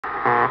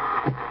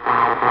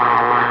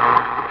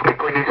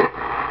Depois,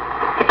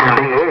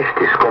 também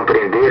estes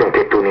compreenderam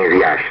que tu me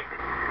enviaste.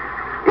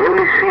 Eu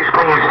lhes fiz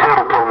conhecer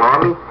o teu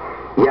nome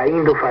e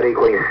ainda o farei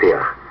conhecer,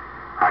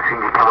 a fim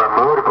de que o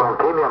amor com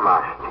que me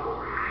amaste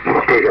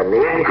esteja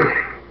neles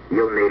e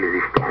eu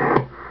neles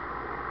esteja.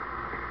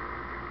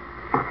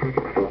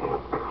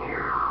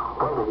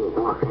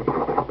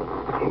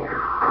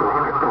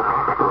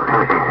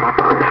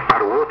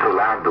 Para o outro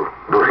lado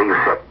do rio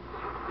Sete.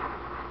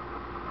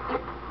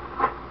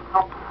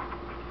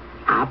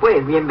 Ah,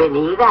 pues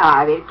bienvenida,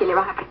 a ver qué le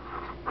vas a...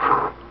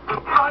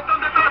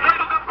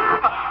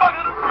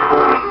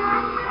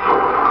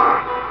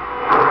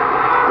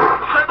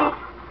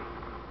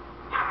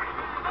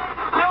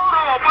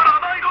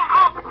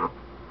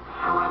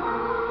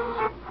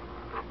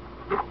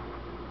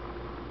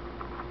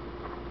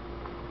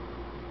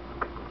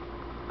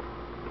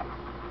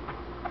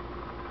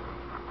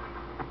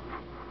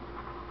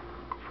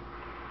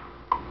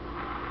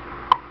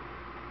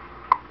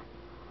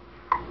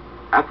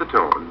 At the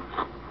tone,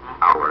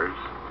 hours,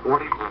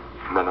 40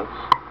 minutes,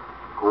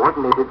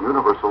 coordinated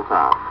universal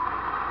time.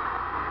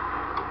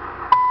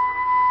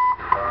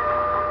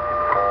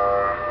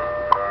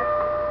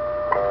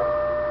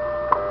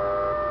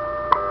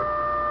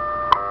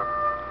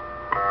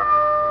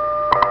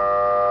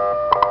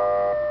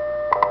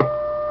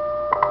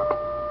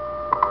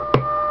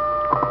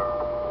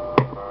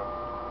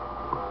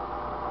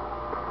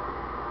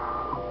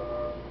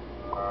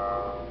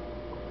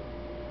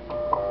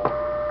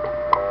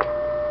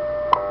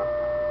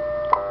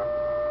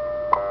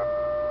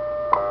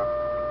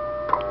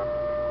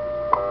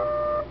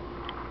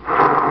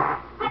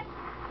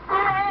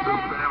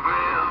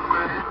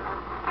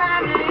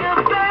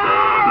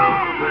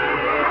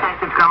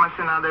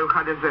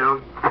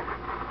 SX-100.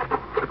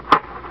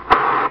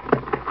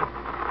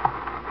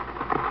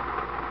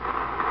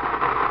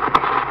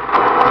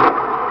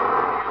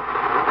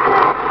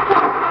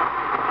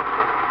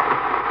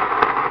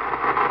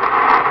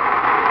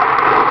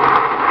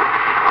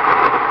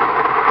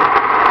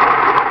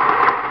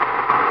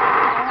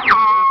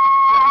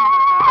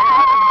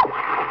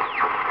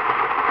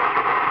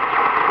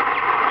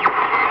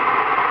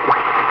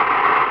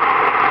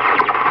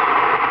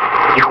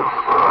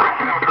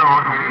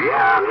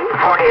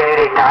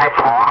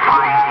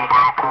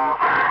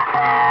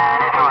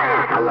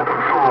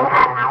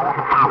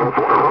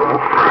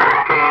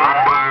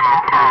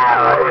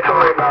 It's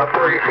only about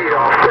 30 feet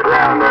off the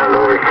ground there,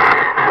 Louis.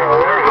 So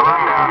there's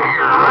one down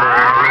here.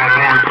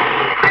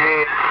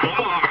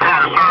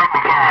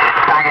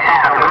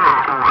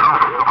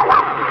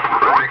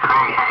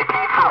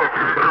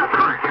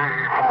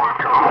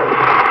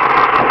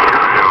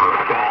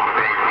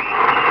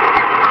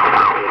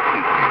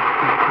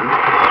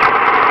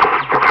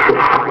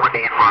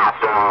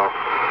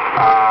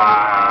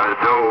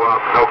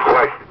 No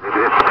question.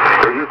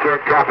 If you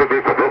can't copy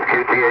me for this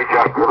QTH,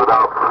 I'll give it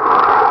up.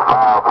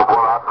 For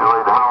what I'm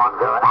doing now, I'll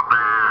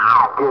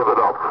give it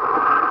up.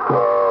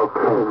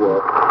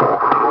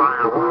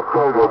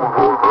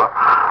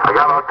 I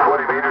got about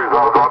 20 meters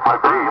on my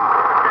beam,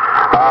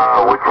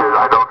 which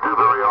I don't do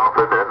very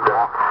often, and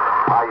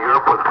my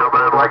Europe was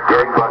coming in like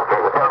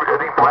gangbusters.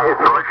 Everything, place,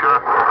 pressure,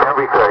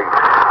 everything.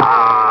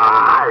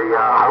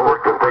 I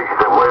worked the station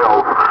in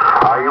Wales.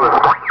 He was...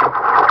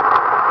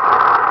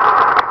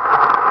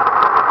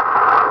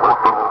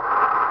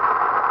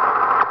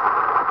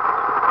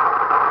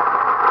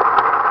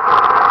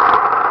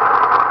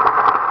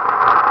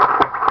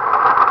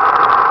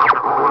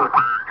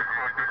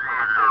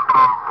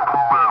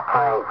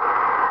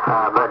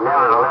 but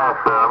nevertheless,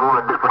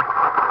 more different.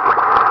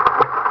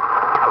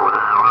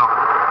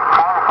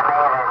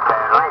 The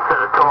length of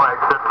the coax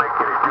doesn't make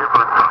any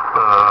difference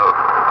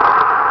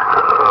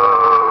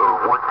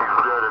once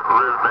you've got it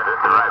rhythmed at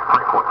the right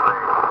frequency.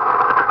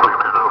 Particularly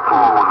if you're not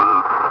full with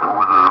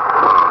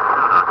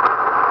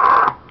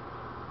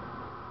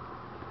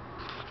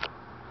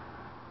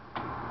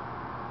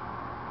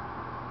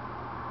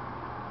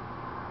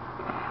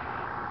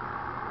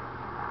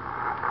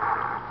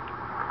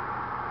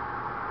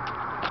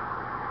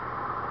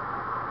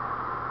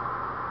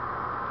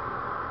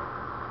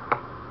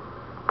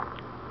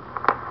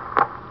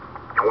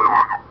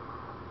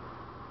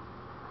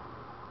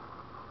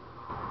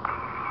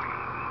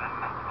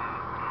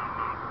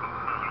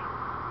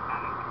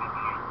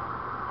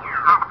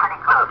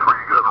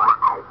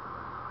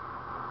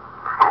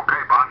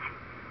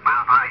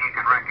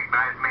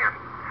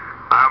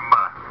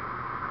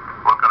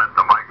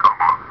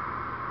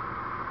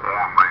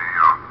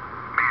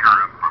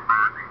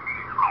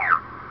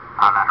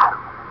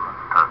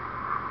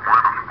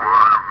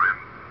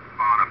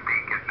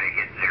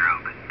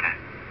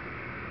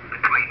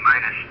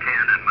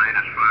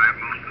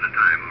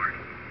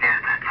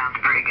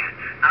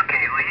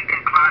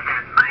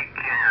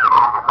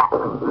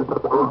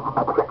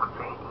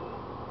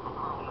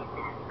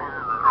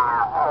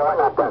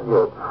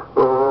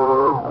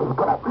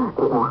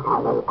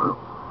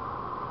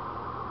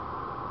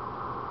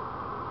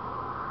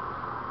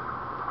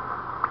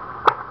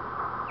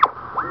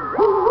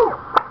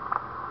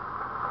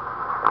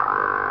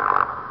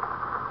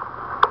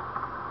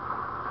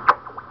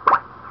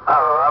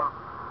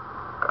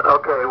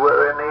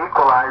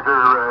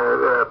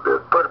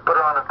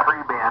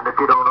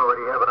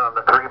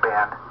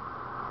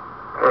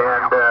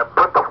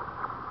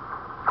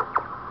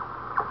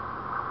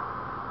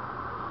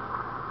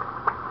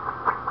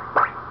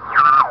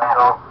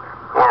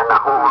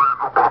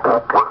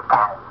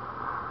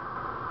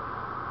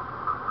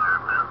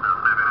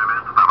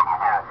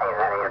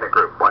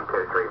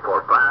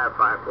 5,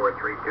 5, 4,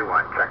 3, 2,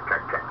 1. Check, check,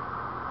 check.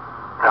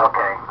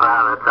 Okay.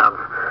 Wow, that sounds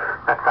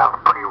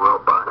pretty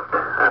robust.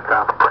 That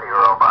sounds pretty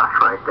robust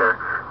right there.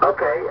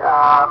 Okay.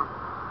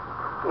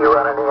 You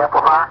running the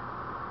amplifier?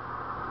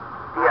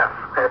 Yes.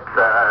 It's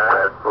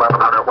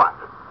 1100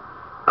 watts.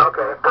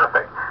 Okay,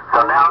 perfect.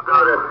 So now go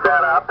to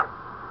setup.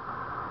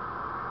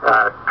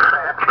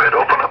 Transmit.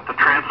 Open up the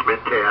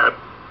transmit tab.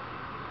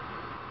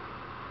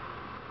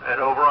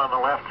 And over on the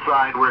left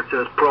side where it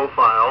says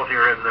profile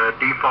here in the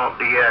default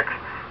DX,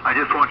 I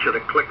just want you to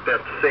click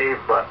that save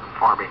button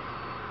for me.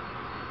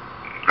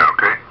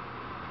 Okay.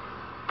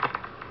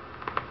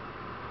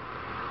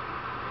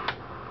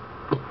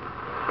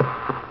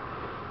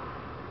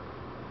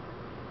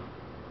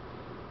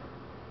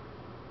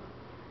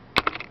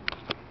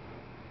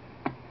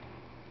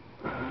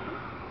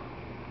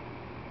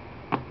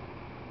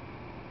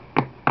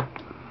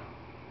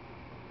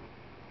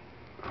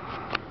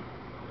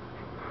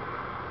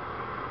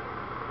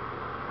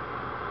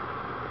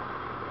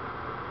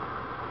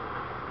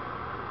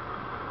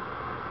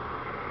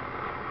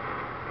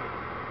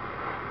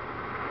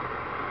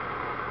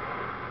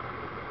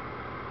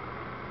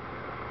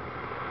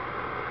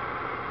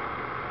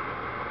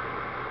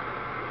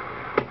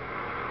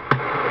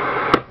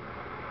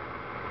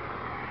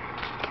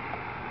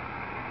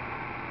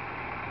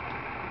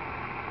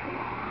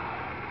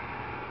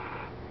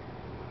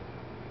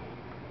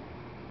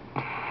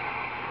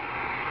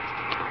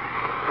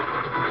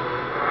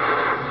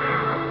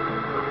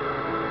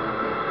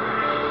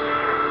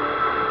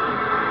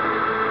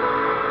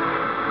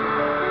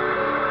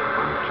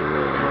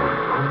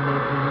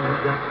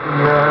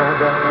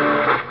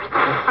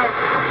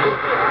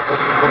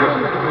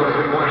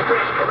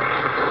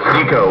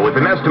 Eco with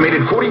an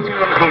estimated 42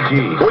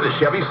 kg, or the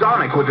Chevy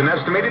Sonic with an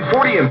estimated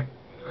 40 mpg.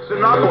 So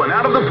knock one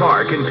out of the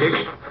park and pick...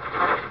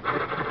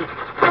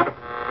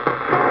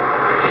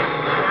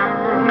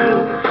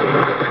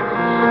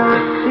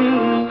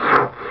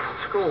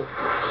 School.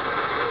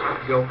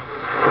 Go.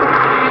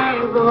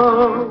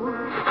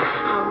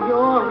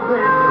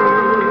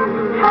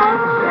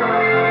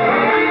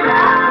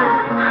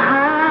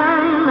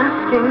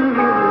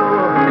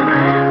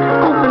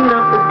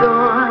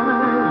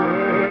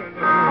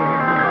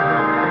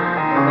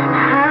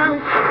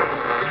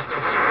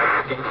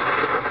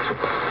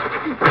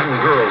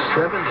 Girls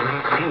 7 to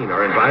 18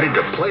 are invited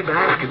to play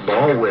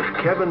basketball with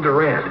Kevin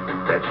Durant.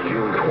 That's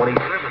June 27th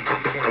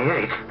to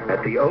 28th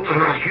at the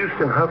Oakland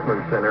Houston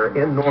Huffman Center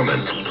in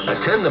Norman.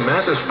 Attend the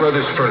Mathis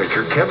Brothers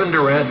Furniture Kevin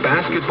Durant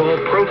Basketball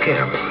Pro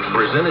Camp,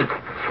 presented...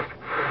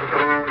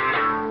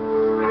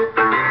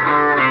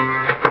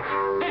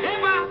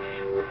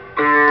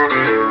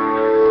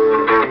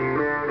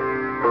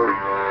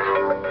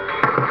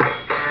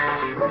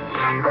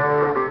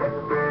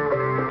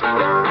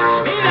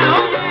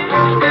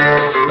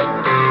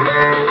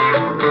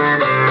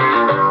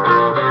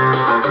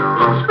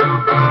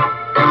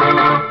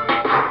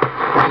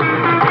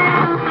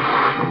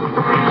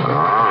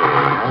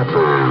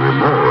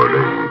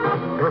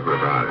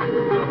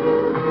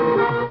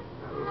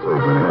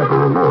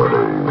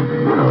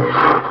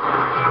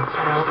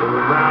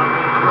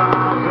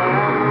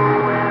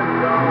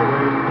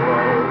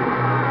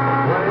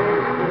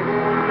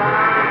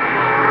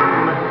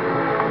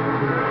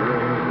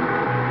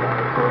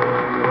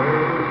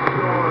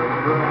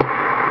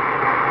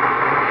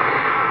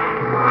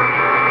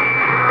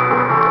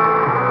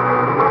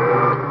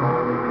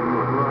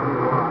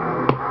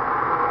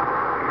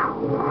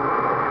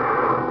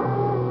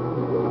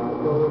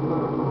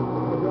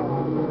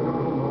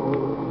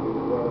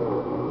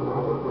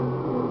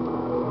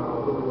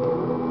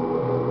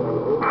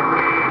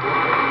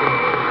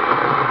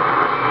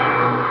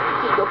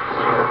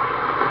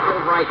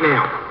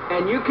 Now,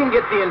 and you can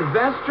get the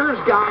investors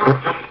guide.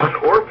 An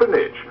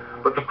orphanage,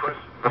 but the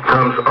question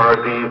becomes, are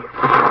these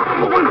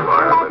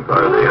environment?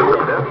 Are they in the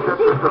best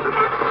interest of the...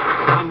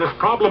 On this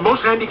problem,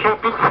 most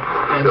handicapped people...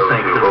 And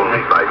thank you,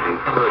 only fighting.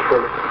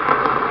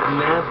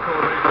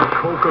 NASCAR,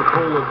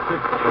 Coca-Cola,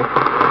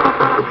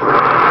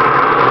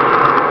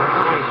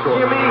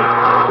 Jimmy,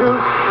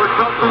 Deuce, or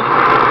something,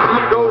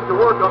 he goes to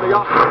work on the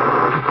office.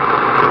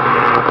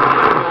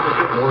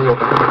 Memorial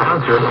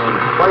concert and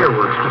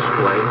fireworks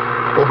display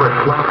over at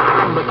Flat,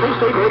 but they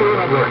say they didn't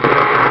have work.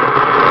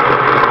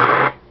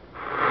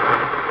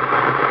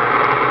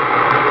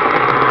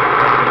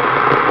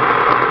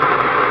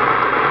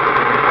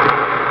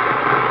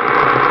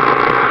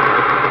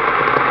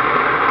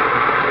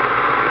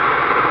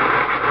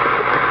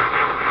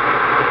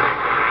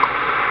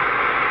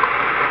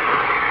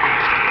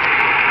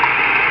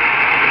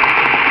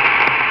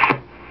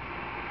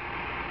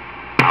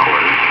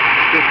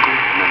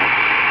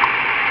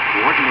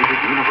 Coordinated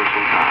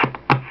universal time.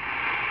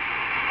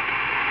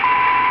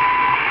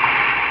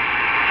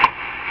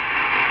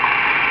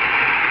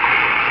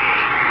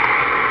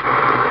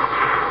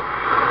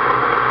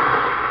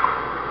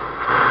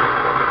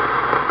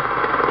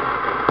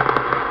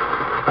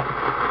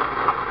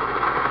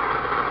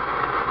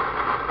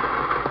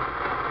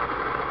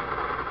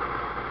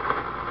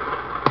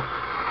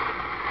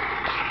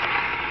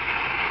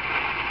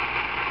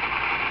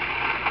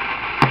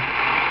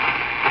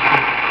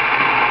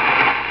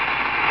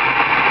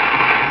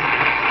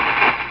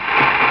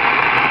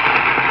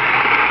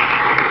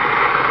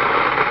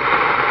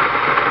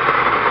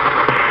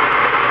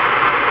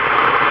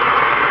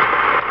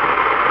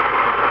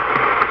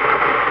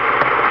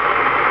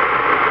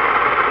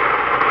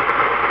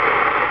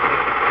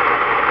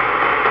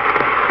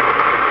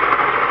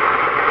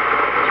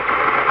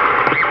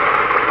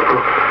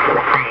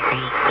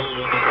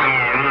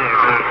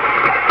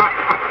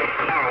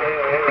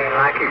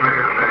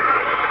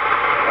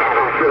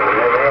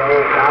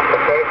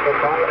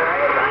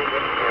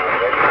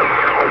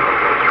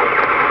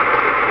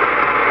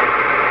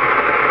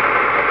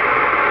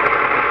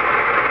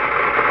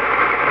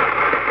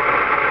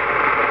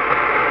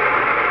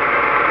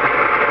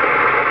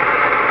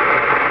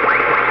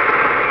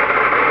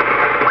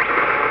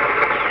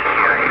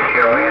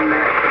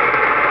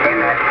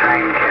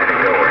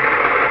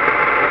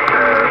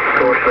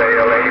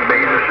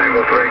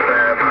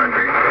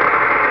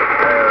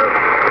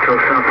 So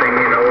something,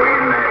 you know,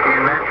 in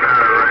that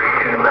power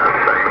range and about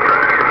the same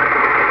price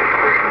range.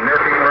 There's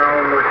nothing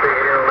wrong with the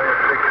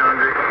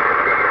LS600.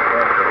 It just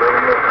wants a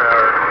little more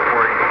power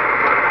for you.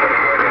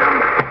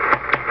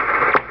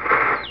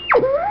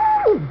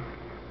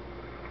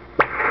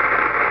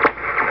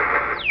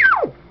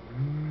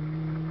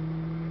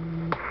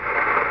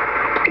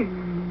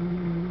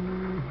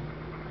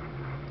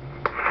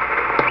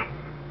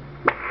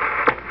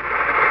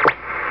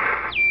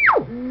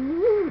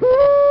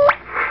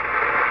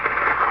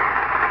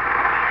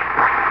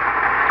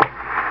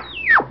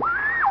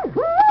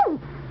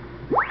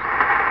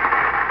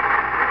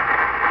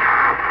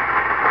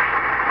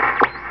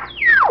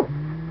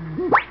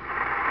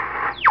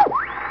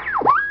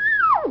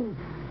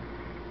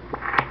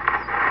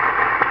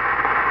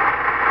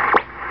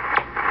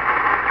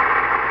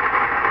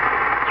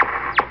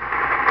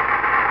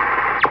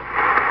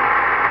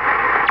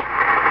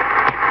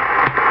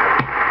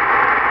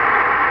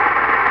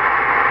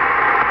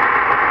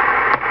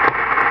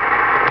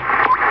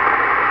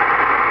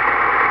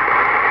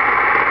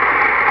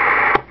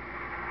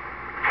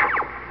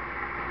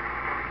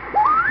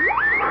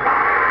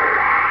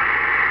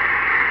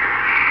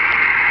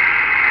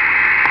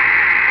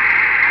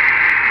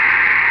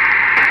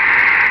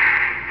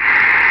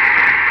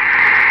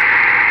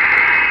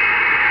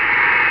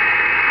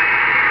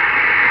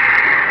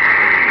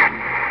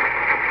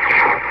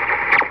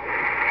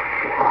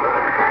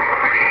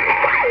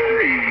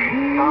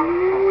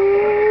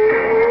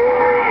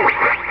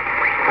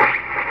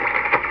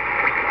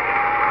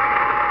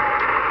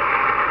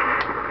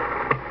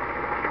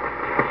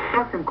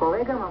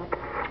 Kolega, mamy